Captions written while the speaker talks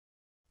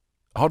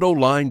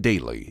AutoLine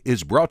Daily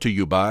is brought to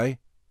you by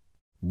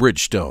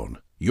Bridgestone,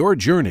 your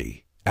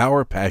journey,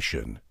 our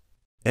passion,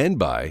 and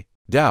by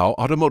Dow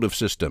Automotive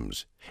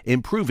Systems,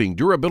 improving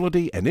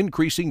durability and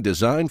increasing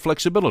design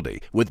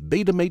flexibility with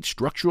Betamate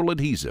structural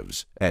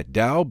adhesives at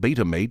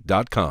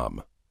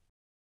dowbetamate.com.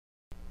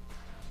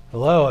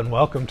 Hello and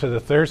welcome to the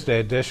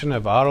Thursday edition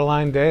of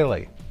AutoLine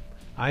Daily.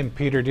 I'm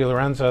Peter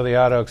DiLorenzo, the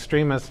Auto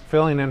Extremist,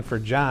 filling in for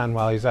John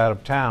while he's out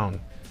of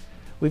town.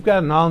 We've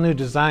got an all-new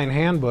design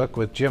handbook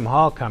with Jim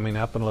Hall coming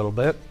up in a little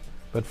bit,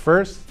 but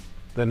first,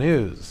 the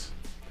news.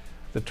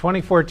 The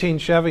 2014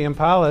 Chevy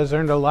Impala has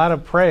earned a lot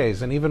of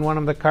praise, and even one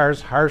of the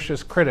car's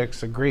harshest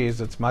critics agrees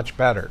it's much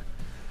better.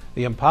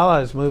 The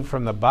Impala has moved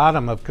from the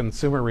bottom of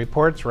Consumer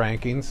Reports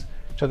rankings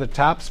to the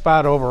top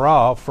spot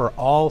overall for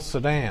all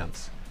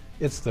sedans.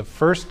 It's the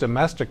first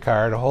domestic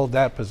car to hold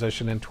that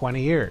position in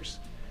 20 years.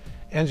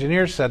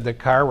 Engineers said the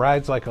car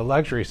rides like a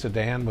luxury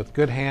sedan with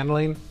good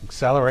handling,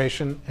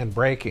 acceleration, and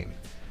braking.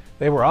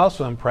 They were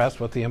also impressed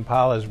with the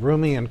Impala's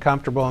roomy and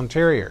comfortable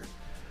interior.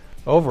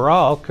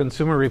 Overall,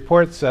 Consumer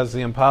Reports says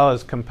the Impala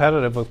is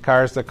competitive with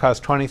cars that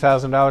cost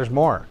 $20,000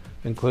 more,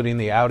 including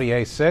the Audi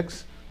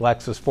A6,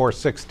 Lexus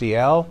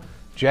 460L,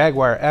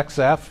 Jaguar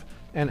XF,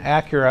 and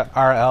Acura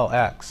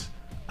RLX.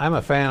 I'm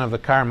a fan of the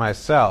car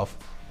myself.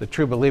 The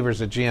true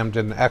believers at GM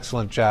did an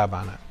excellent job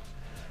on it.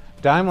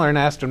 Daimler and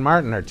Aston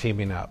Martin are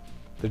teaming up.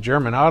 The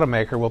German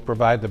automaker will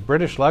provide the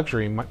British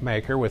luxury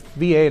maker with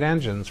V8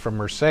 engines from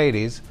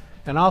Mercedes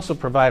and also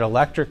provide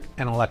electric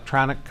and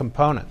electronic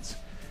components.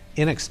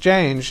 In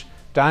exchange,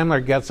 Daimler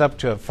gets up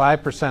to a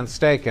 5%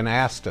 stake in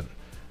Aston.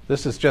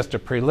 This is just a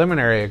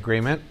preliminary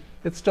agreement.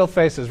 It still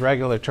faces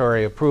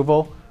regulatory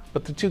approval,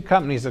 but the two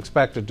companies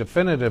expect a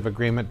definitive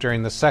agreement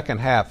during the second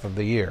half of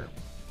the year.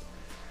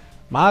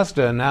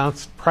 Mazda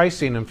announced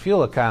pricing and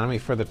fuel economy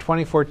for the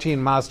 2014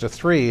 Mazda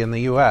 3 in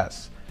the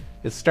U.S.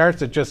 It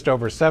starts at just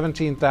over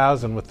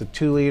 $17,000 with the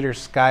 2-liter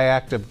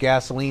Skyactiv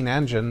gasoline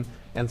engine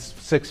and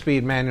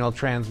 6-speed manual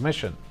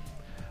transmission.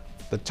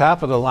 The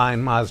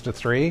top-of-the-line Mazda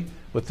 3,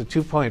 with the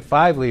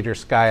 2.5-liter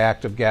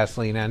Skyactiv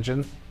gasoline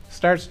engine,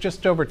 starts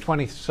just over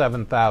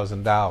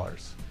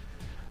 $27,000.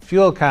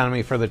 Fuel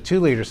economy for the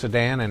 2-liter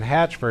sedan and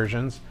hatch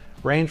versions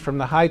range from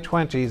the high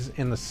 20s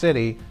in the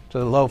city to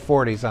the low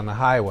 40s on the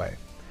highway.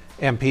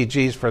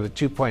 MPGs for the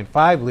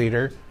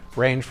 2.5-liter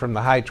range from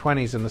the high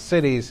 20s in the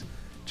cities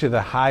to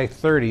the high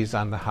 30s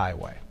on the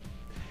highway.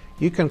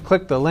 You can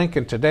click the link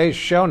in today's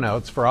show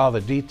notes for all the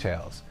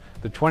details.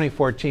 The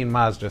 2014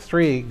 Mazda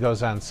 3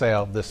 goes on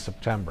sale this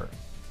September.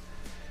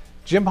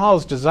 Jim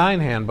Hall's design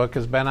handbook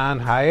has been on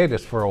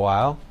hiatus for a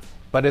while,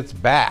 but it's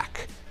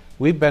back.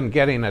 We've been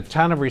getting a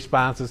ton of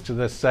responses to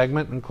this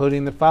segment,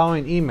 including the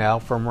following email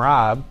from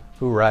Rob,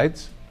 who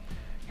writes,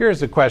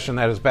 "Here's a question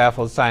that has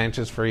baffled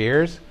scientists for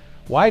years.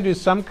 Why do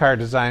some car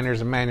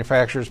designers and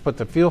manufacturers put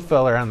the fuel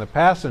filler on the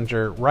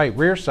passenger right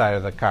rear side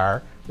of the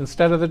car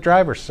instead of the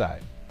driver's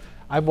side?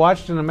 I've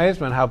watched in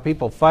amazement how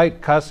people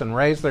fight, cuss, and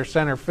raise their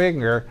center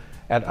finger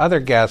at other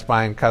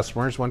gas-buying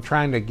customers when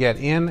trying to get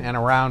in and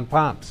around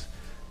pumps.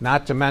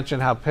 Not to mention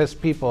how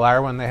pissed people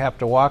are when they have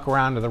to walk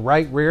around to the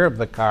right rear of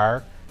the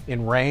car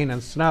in rain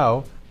and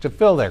snow to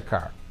fill their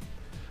car."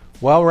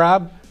 Well,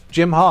 Rob,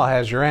 Jim Hall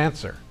has your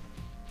answer.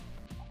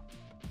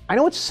 I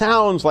know it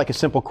sounds like a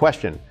simple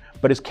question,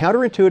 but as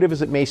counterintuitive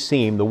as it may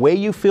seem, the way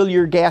you fill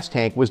your gas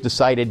tank was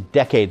decided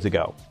decades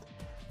ago.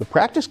 The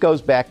practice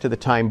goes back to the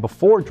time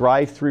before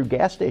drive-through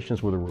gas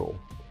stations were the rule.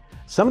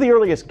 Some of the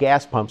earliest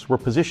gas pumps were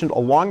positioned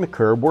along the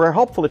curb where a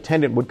helpful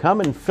attendant would come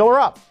and fill her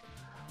up.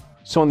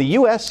 So in the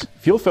US,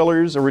 fuel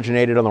fillers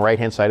originated on the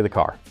right-hand side of the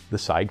car, the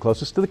side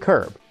closest to the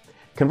curb.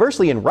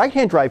 Conversely, in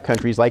right-hand drive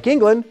countries like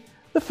England,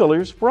 the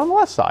fillers were on the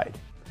left side.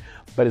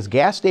 But as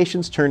gas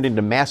stations turned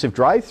into massive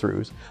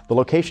drive-throughs, the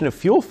location of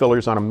fuel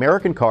fillers on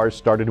American cars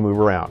started to move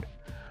around.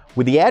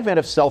 With the advent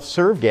of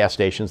self-serve gas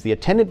stations, the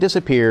attendant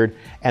disappeared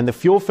and the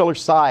fuel filler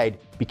side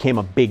became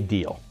a big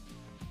deal.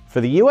 For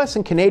the US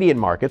and Canadian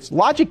markets,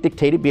 logic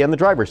dictated be on the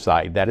driver's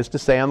side, that is to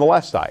say on the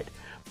left side.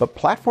 But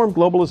platform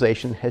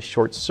globalization has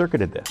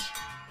short-circuited this.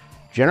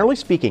 Generally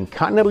speaking,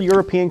 continental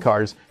European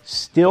cars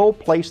still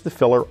place the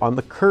filler on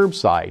the curb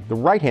side, the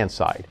right-hand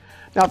side.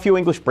 Now, a few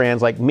English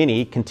brands like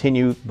Mini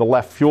continue the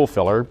left fuel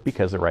filler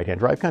because they're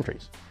right-hand drive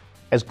countries.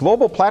 As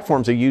global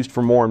platforms are used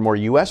for more and more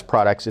US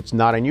products, it's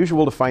not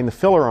unusual to find the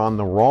filler on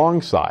the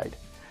wrong side.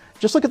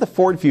 Just look at the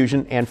Ford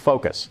Fusion and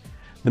Focus.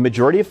 The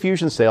majority of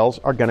Fusion sales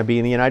are going to be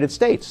in the United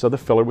States, so the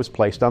filler was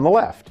placed on the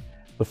left.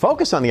 The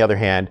Focus, on the other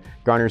hand,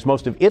 garners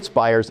most of its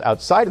buyers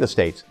outside of the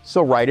States,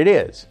 so right it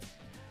is.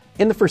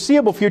 In the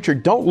foreseeable future,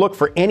 don't look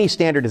for any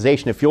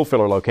standardization of fuel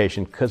filler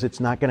location, because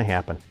it's not going to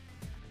happen.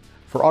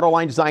 For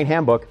AutoLine Design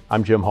Handbook,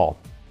 I'm Jim Hall.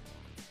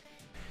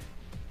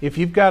 If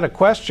you've got a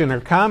question or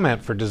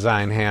comment for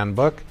Design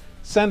Handbook,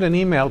 send an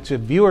email to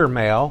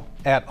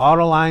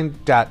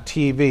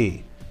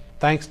viewermail@autoline.tv.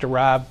 Thanks to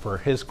Rob for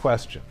his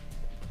question.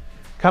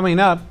 Coming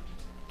up,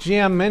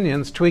 GM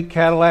minions tweak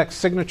Cadillac's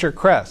signature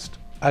crest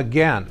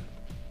again.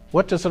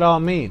 What does it all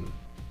mean?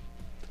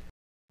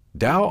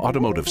 Dow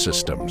Automotive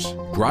Systems,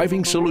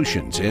 driving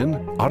solutions in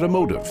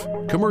automotive,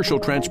 commercial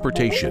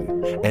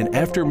transportation, and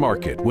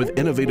aftermarket with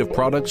innovative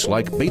products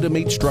like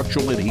Betamate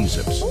structural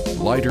adhesives.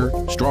 Lighter,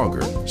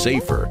 stronger,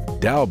 safer.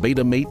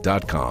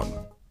 DowBetamate.com.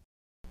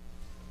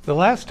 The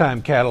last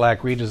time Cadillac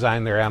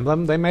redesigned their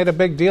emblem, they made a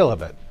big deal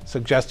of it,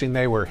 suggesting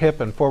they were hip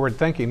and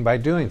forward-thinking by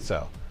doing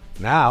so.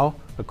 Now,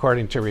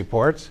 according to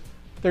reports,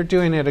 they're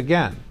doing it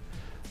again.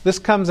 This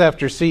comes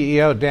after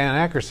CEO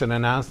Dan Akerson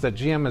announced that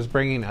GM is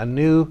bringing a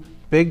new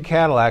big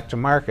Cadillac to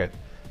market.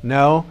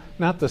 No,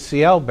 not the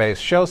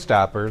CL-based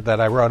showstopper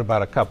that I wrote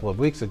about a couple of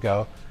weeks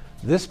ago.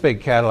 This big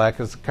Cadillac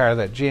is the car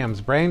that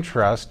GM's brain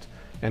trust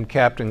and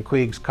Captain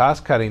Queeg's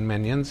cost-cutting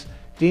minions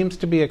deems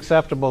to be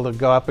acceptable to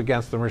go up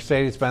against the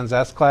Mercedes-Benz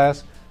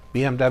S-Class,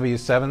 BMW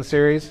 7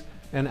 Series,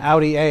 and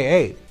Audi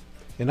A8.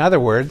 In other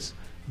words,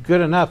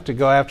 good enough to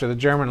go after the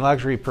German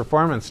luxury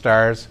performance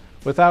stars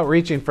without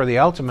reaching for the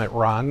ultimate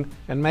rung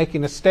and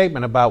making a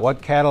statement about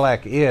what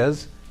Cadillac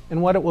is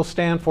and what it will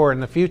stand for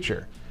in the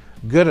future.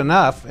 Good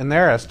enough, in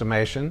their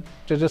estimation,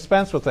 to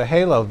dispense with a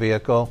halo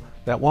vehicle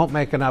that won't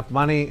make enough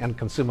money and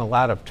consume a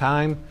lot of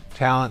time,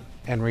 talent,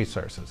 and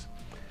resources.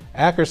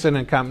 Akerson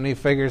and Company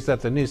figures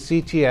that the new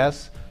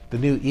CTS, the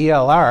new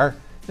ELR,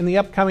 and the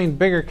upcoming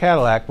bigger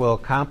Cadillac will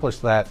accomplish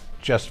that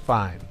just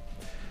fine.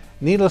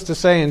 Needless to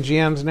say, in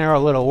GM's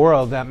narrow little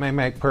world, that may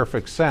make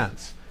perfect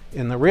sense.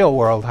 In the real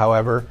world,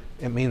 however,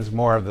 it means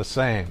more of the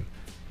same.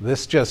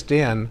 This just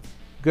in,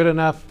 good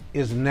enough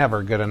is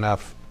never good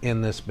enough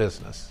in this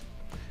business.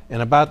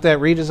 And about that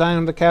redesign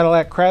of the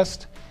Cadillac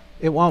crest,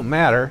 it won't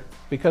matter,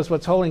 because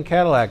what's holding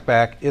Cadillac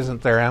back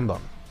isn't their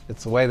emblem.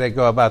 It's the way they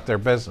go about their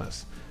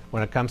business.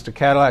 When it comes to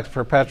Cadillac's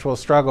perpetual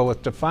struggle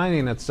with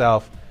defining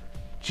itself,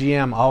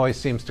 GM always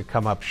seems to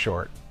come up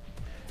short.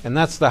 And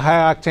that's the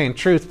high-octane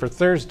truth for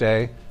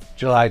Thursday,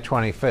 July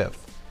 25th.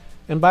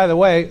 And by the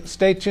way,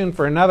 stay tuned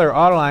for another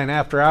Autoline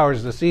After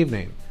Hours this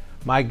evening.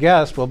 My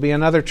guest will be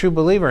another true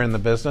believer in the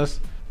business,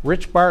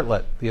 Rich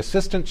Bartlett, the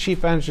Assistant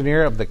Chief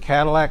Engineer of the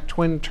Cadillac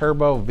Twin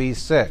Turbo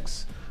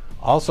V6.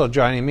 Also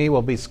joining me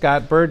will be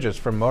Scott Burgess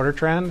from Motor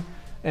Trend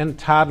and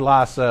Todd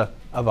Lassa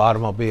of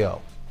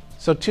Automobile.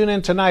 So tune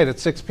in tonight at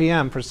 6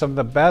 p.m. for some of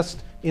the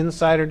best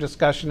insider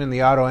discussion in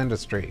the auto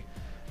industry.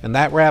 And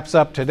that wraps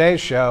up today's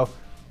show.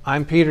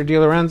 I'm Peter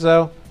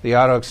DiLorenzo, the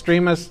Auto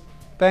Extremist.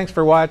 Thanks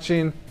for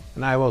watching,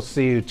 and I will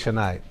see you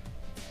tonight.